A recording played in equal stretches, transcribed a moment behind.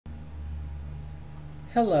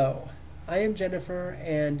Hello, I am Jennifer,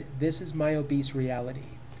 and this is my Obese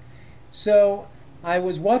Reality. So, I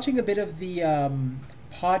was watching a bit of the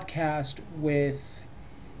podcast with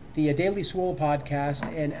the Daily Swole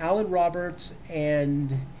podcast, and Alan Roberts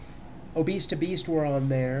and Obese to Beast were on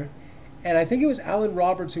there. And I think it was Alan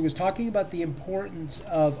Roberts who was talking about the importance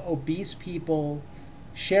of obese people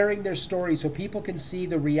sharing their stories so people can see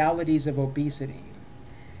the realities of obesity.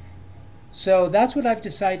 So that's what I've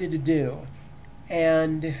decided to do.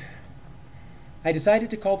 And I decided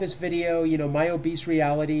to call this video, My Obese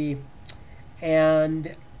Reality.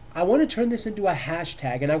 And I want to turn this into a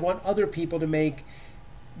hashtag. And I want other people to make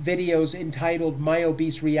videos entitled My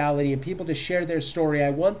Obese Reality and people to share their story. I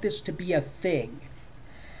want this to be a thing.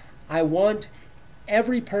 I want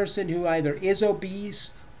every person who either is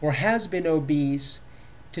obese or has been obese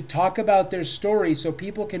to talk about their story so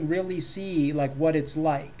people can really see what it's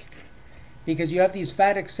like. Because you have these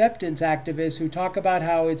fat acceptance activists who talk about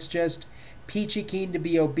how it's just peachy keen to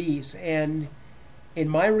be obese. And in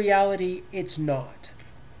my reality, it's not.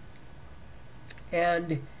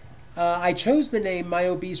 And I chose the name My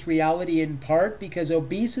Obese Reality in part because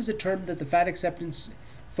obese is a term that the fat acceptance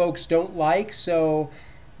folks don't like. So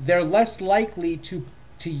they're less likely to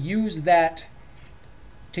use that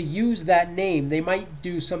name. They might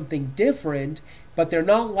do something different, but they're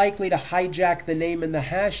not likely to hijack the name and the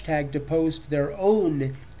hashtag to post their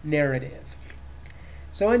own narrative.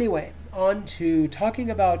 So anyway, on to talking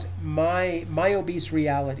about my obese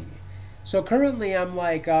reality. So currently I'm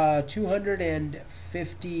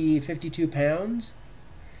 52 pounds.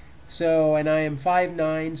 So, and I am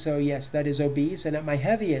 5'9", so yes, that is obese. And at my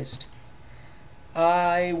heaviest,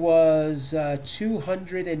 I was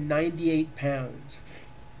 298 pounds.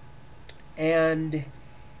 And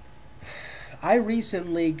I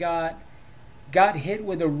recently got hit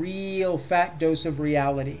with a real fat dose of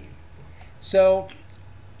reality. So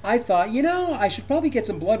I thought, I should probably get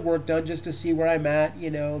some blood work done just to see where I'm at,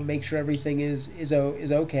 make sure everything is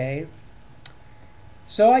okay.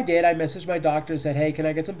 So I did. I messaged my doctor and said, hey, can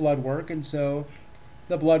I get some blood work? And so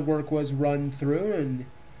the blood work was run through,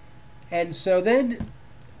 and so then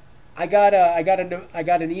I got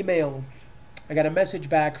an email. I got a message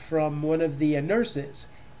back from one of the nurses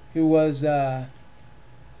who was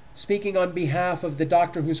speaking on behalf of the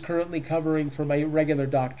doctor who's currently covering for my regular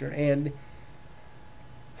doctor. And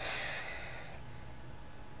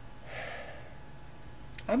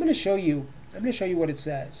I'm going to show you what it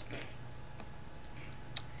says.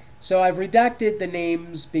 So I've redacted the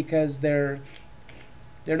names because they're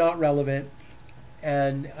not relevant,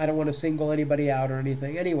 and I don't want to single anybody out or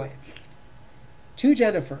anything. Anyway, to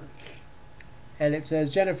Jennifer. And it says,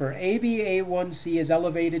 Jennifer, ABA1C is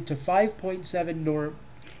elevated to 5.7.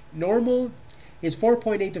 Normal is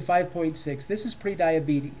 4.8 to 5.6. This is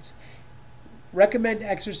pre-diabetes. Recommend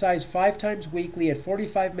exercise 5 times weekly at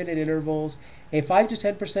 45-minute intervals, a 5 to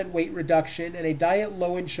 10% weight reduction, and a diet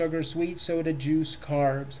low in sugar, sweet soda, juice,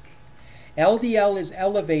 carbs. LDL is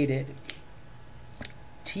elevated,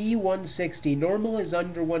 T160. Normal is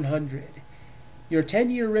under 100. Your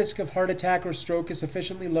 10-year risk of heart attack or stroke is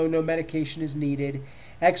sufficiently low, no medication is needed.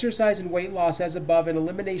 Exercise and weight loss as above, and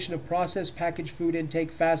elimination of processed packaged food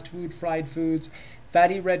intake, fast food, fried foods,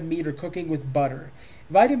 fatty red meat, or cooking with butter.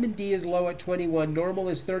 Vitamin D is low at 21. Normal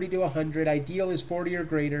is 30 to 100. Ideal is 40 or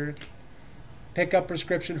greater. Pick up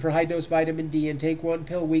prescription for high-dose vitamin D and take 1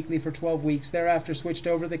 pill weekly for 12 weeks. Thereafter, switch to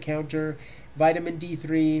over-the-counter vitamin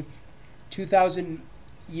D3, 2,000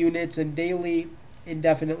 units, and daily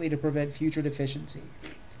indefinitely to prevent future deficiency.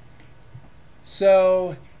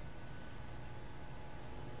 So,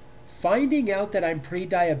 finding out that I'm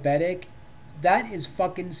pre-diabetic, that is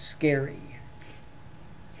fucking scary.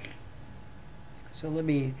 So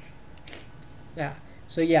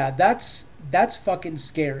that's fucking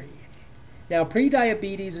scary. Now,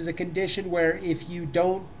 pre-diabetes is a condition where if you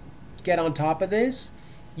don't get on top of this,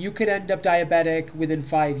 you could end up diabetic within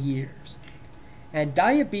 5 years. And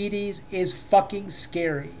diabetes is fucking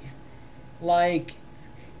scary. I like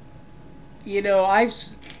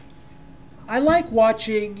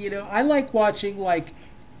watching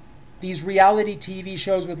these reality TV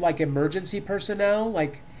shows with emergency personnel,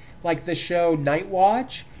 like the show Night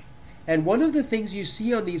Watch. And one of the things you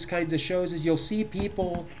see on these kinds of shows is you'll see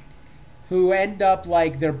people who end up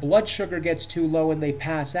their blood sugar gets too low and they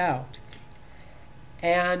pass out.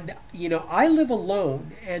 And, I live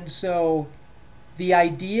alone, and so the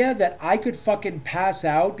idea that I could fucking pass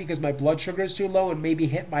out because my blood sugar is too low and maybe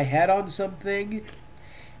hit my head on something,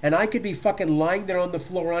 and I could be fucking lying there on the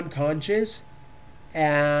floor unconscious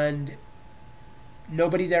and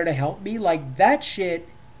nobody there to help me, that shit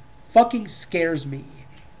fucking scares me.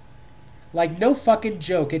 Like, no fucking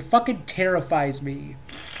joke. It fucking terrifies me.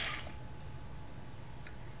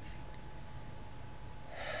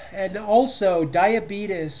 And also,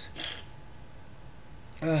 diabetes.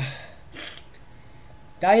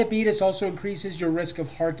 Diabetes also increases your risk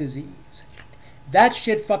of heart disease. That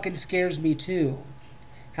shit fucking scares me too.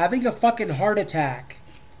 Having a fucking heart attack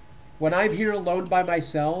when I'm here alone by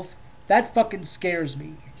myself, that fucking scares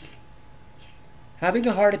me. Having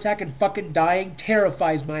a heart attack and fucking dying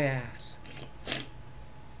terrifies my ass.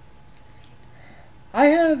 I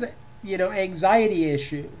have, anxiety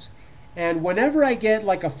issues. And whenever I get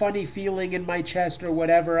like a funny feeling in my chest or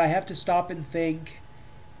whatever, I have to stop and think,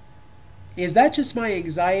 is that just my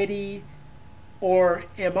anxiety, or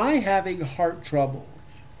am I having heart trouble?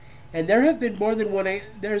 And there's been more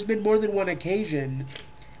than one occasion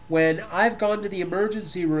when I've gone to the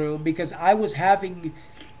emergency room because I was having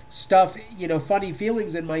stuff, funny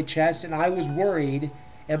feelings in my chest, and I was worried,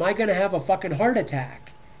 am I going to have a fucking heart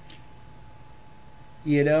attack?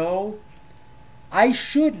 I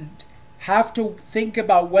shouldn't have to think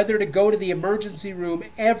about whether to go to the emergency room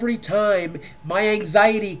every time my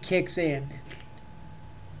anxiety kicks in.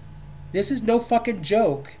 This is no fucking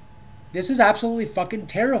joke. This is absolutely fucking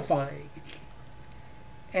terrifying.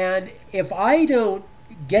 And if I don't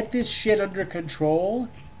get this shit under control,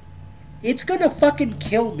 it's gonna fucking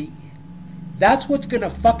kill me. That's what's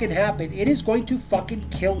gonna fucking happen. It is going to fucking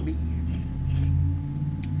kill me.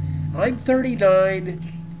 I'm 39,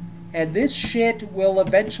 and this shit will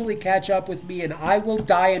eventually catch up with me, and I will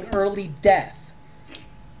die an early death.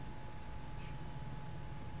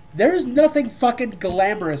 There's nothing fucking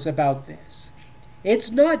glamorous about this.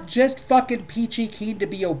 It's not just fucking peachy keen to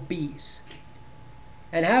be obese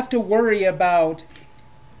and have to worry about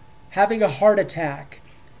having a heart attack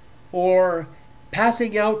or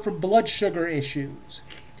passing out from blood sugar issues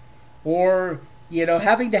or,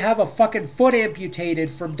 having to have a fucking foot amputated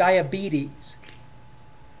from diabetes.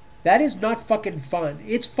 That is not fucking fun.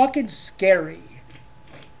 It's fucking scary.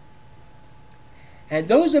 And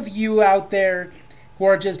those of you out there who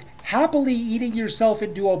are just happily eating yourself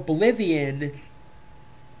into oblivion,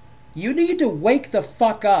 you need to wake the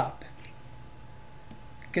fuck up.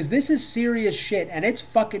 Because this is serious shit, and it's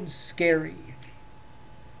fucking scary.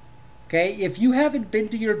 Okay? If you haven't been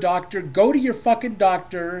to your doctor, go to your fucking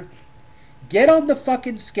doctor. Get on the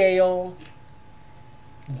fucking scale.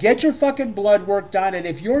 Get your fucking blood work done. And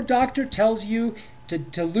if your doctor tells you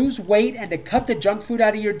to lose weight and to cut the junk food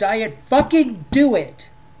out of your diet, fucking do it.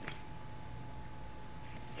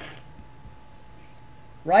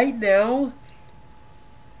 Right now,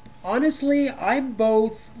 honestly, I'm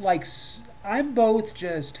both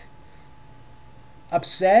just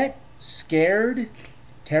upset, scared,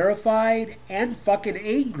 terrified, and fucking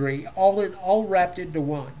angry all wrapped into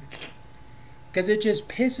one. Because it just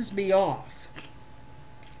pisses me off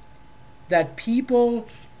that people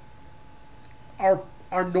are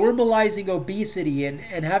normalizing obesity and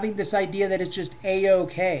having this idea that it's just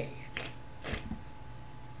A-okay.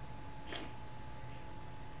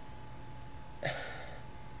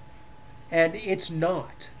 And it's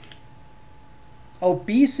not.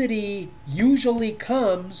 Obesity usually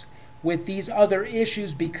comes with these other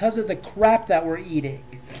issues because of the crap that we're eating.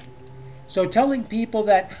 So telling people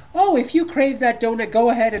that, oh, if you crave that donut, go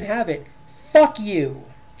ahead and have it. Fuck you.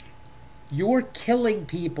 You're killing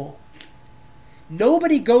people.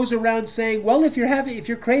 Nobody goes around saying, well, if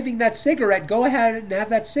you're craving that cigarette, go ahead and have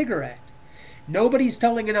that cigarette. Nobody's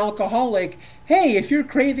telling an alcoholic, hey, if you're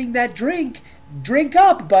craving that drink, drink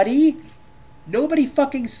up, buddy. Nobody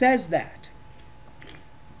fucking says that.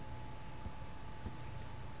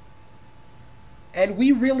 And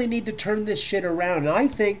we really need to turn this shit around. And I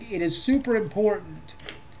think it is super important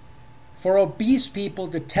for obese people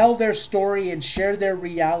to tell their story and share their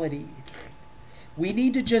reality. We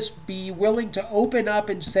need to just be willing to open up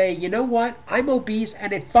and say, you know what? I'm obese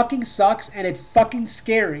and it fucking sucks and it's fucking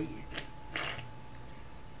scary.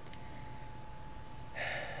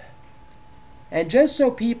 And just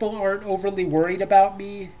so people aren't overly worried about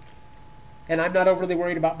me, and I'm not overly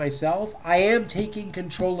worried about myself, I am taking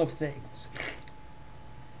control of things.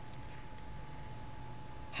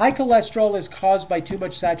 High cholesterol is caused by too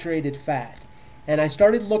much saturated fat. And I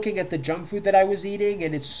started looking at the junk food that I was eating,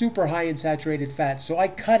 and it's super high in saturated fat. So I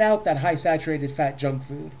cut out that high saturated fat junk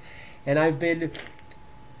food. And I've been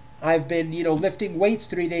lifting weights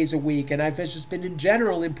 3 days a week, and I've just been in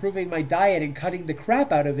general improving my diet and cutting the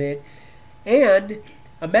crap out of it. And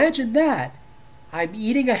imagine that. I'm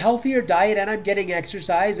eating a healthier diet and I'm getting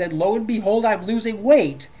exercise, and lo and behold, I'm losing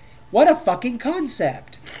weight. What a fucking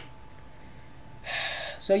concept.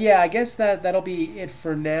 So yeah, I guess that'll be it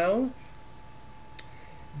for now.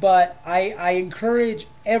 But I encourage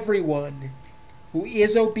everyone who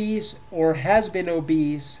is obese or has been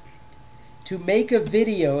obese to make a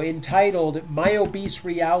video entitled My Obese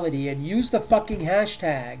Reality and use the fucking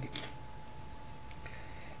hashtag.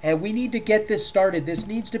 And we need to get this started. This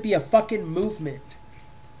needs to be a fucking movement.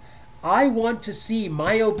 I want to see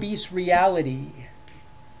My Obese Reality.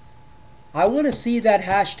 I want to see that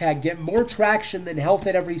hashtag get more traction than health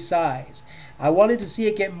at every size. I wanted to see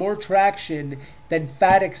it get more traction than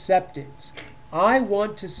fat acceptance. I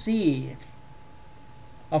want to see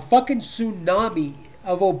a fucking tsunami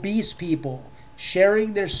of obese people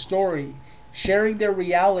sharing their story, sharing their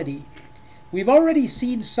reality. We've already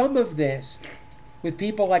seen some of this with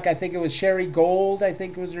people like, I think it was Sherry Gold, I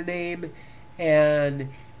think was her name, and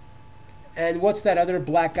what's that other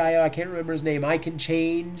black guy? I can't remember his name. I Can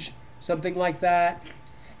Change, something like that.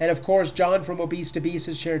 And of course, John from Obese to Beast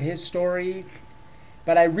has shared his story.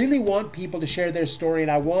 But I really want people to share their story,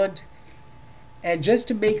 and just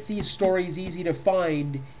to make these stories easy to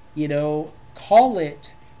find, call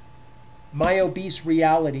it My Obese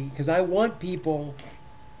Reality, because I want people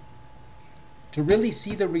to really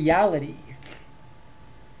see the reality.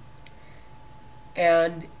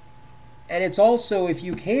 And it's also, if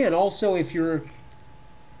you can, if you're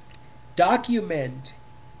document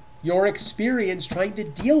your experience trying to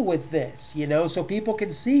deal with this, so people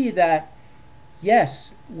can see that,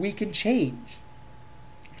 yes, we can change.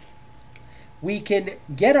 We can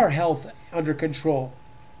get our health under control.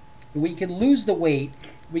 We can lose the weight.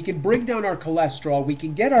 We can bring down our cholesterol. We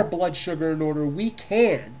can get our blood sugar in order. We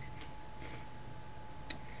can.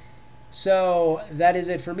 So that is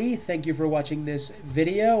it for me. Thank you for watching this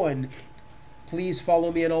video, and please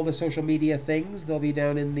follow me on all the social media things. They'll be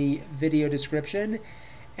down in the video description.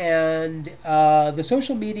 And the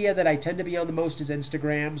social media that I tend to be on the most is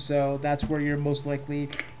Instagram, so that's where you're most likely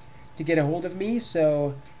to get a hold of me.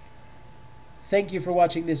 So thank you for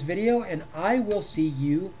watching this video, and I will see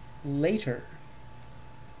you later.